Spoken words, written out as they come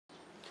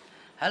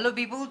Hello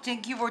people,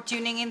 thank you for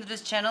tuning into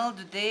this channel.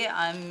 Today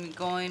I'm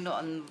going to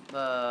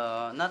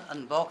not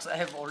unbox, I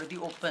have already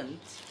opened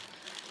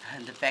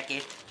the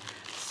packet.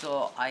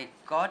 So I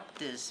got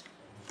this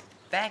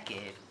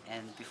packet,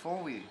 and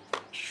before we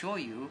show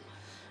you,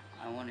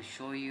 I want to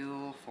show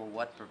you for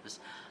what purpose.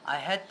 I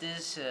had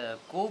this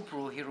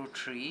GoPro Hero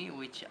 3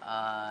 which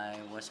I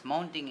was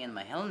mounting in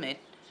my helmet.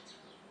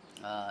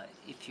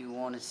 If you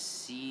want to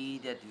see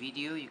that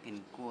video, you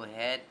can go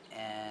ahead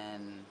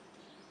and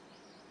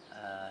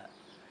uh,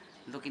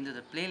 look into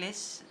the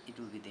playlist. It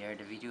will be there,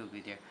 the video will be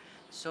there.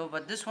 So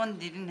but this one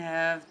didn't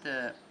have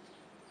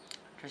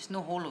there's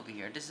no hole over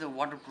here. This is a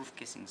waterproof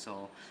casing,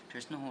 so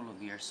there's no hole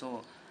over here.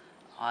 So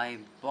I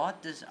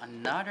bought this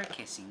another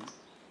casing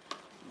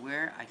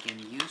where I can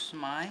use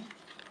my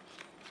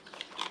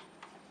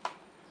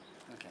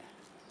okay,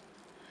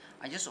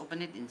 I just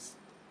opened it in,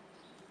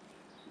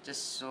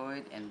 just saw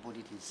it and put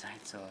it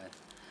inside.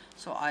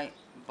 So I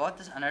bought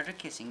this another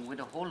casing with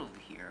a hole over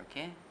here.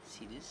 Okay,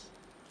 see this,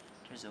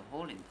 there's a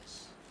hole in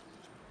this.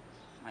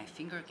 My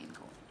finger can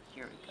go in.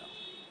 Here we go.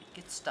 It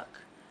gets stuck.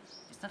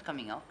 It's not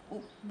coming out.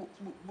 Oh, boo,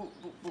 boo, boo,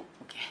 boo, boo.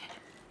 Okay.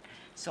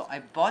 So I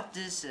bought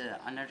this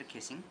another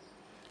casing.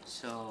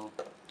 So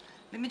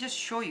let me just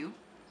show you.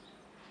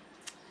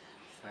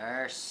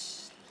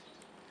 First,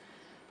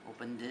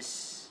 open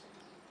this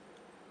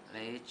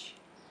ledge,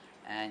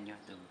 and you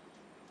have to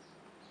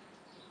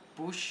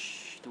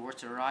push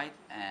towards the right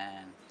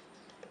and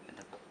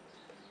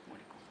what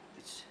do you call it?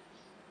 It's,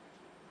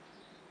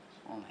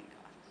 oh my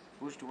god.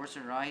 Push towards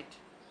the right,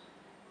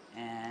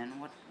 and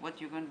what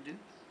you're gonna do?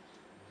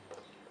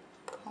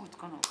 Oh, it's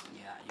gonna,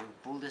 yeah, you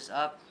pull this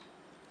up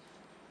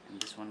and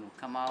this one will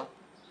come out,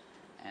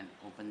 and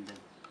open the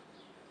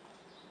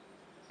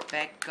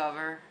back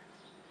cover,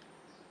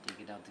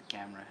 take it out the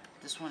camera.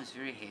 This one is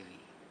very heavy,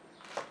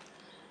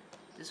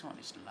 this one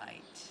is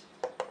light,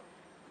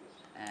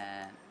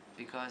 and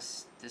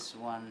because this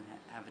one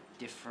have a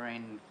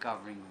different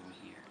covering over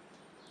here,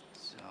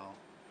 so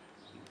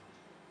you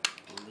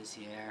pull this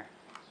here.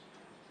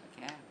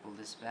 Okay, pull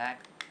this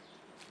back,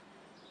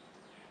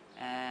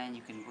 and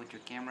you can put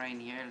your camera in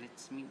here.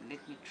 Let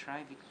me try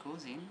if it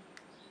goes in.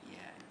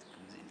 Yeah, it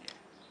goes in there.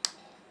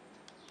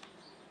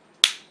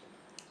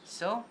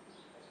 So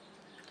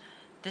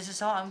this is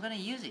how I'm gonna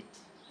use it.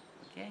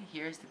 Okay,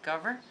 here's the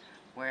cover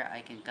where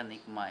I can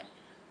connect my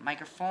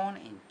microphone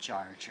and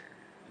charger.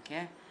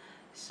 Okay,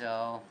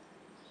 so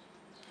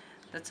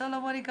that's all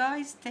about it,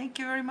 guys. Thank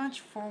you very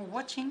much for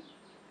watching.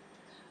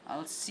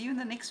 I'll see you in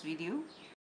the next video.